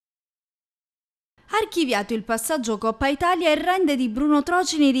Archiviato il passaggio Coppa Italia e Rende di Bruno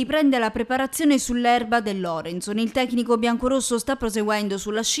Trocini riprende la preparazione sull'erba del Lorenzon. Il tecnico biancorosso sta proseguendo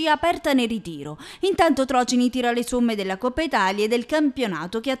sulla scia aperta nel ritiro. Intanto Trocini tira le somme della Coppa Italia e del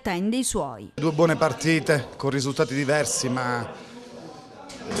campionato che attende i suoi. Due buone partite con risultati diversi ma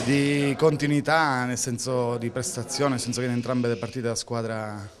di continuità, nel senso di prestazione, nel senso che in entrambe le partite la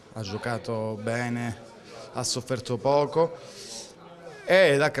squadra ha giocato bene, ha sofferto poco.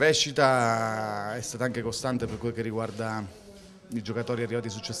 E la crescita è stata anche costante per quel che riguarda i giocatori arrivati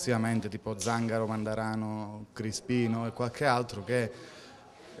successivamente, tipo Zangaro, Mandarano, Crispino e qualche altro,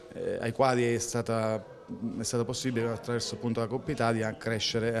 ai quali è stato possibile attraverso appunto la Coppa Italia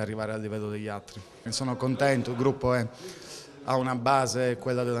crescere e arrivare al livello degli altri. Ne sono contento, il gruppo ha una base,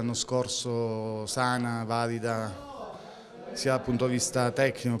 quella dell'anno scorso, sana, valida, sia dal punto di vista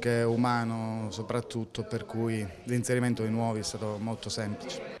tecnico che umano soprattutto, per cui l'inserimento di nuovi è stato molto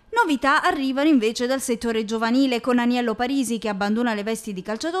semplice. Novità arrivano invece dal settore giovanile con Aniello Parisi che abbandona le vesti di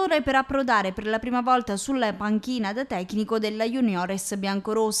calciatore per approdare per la prima volta sulla panchina da tecnico della Juniores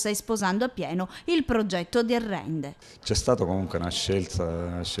biancorossa e sposando appieno il progetto del Rende. C'è stata comunque una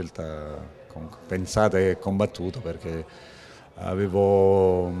scelta comunque pensata e combattuta perché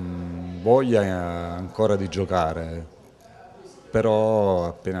avevo voglia ancora di giocare. Però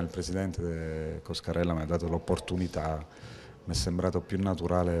appena il presidente Coscarella mi ha dato l'opportunità, mi è sembrato più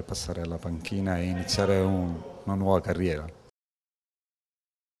naturale passare alla panchina e iniziare una nuova carriera.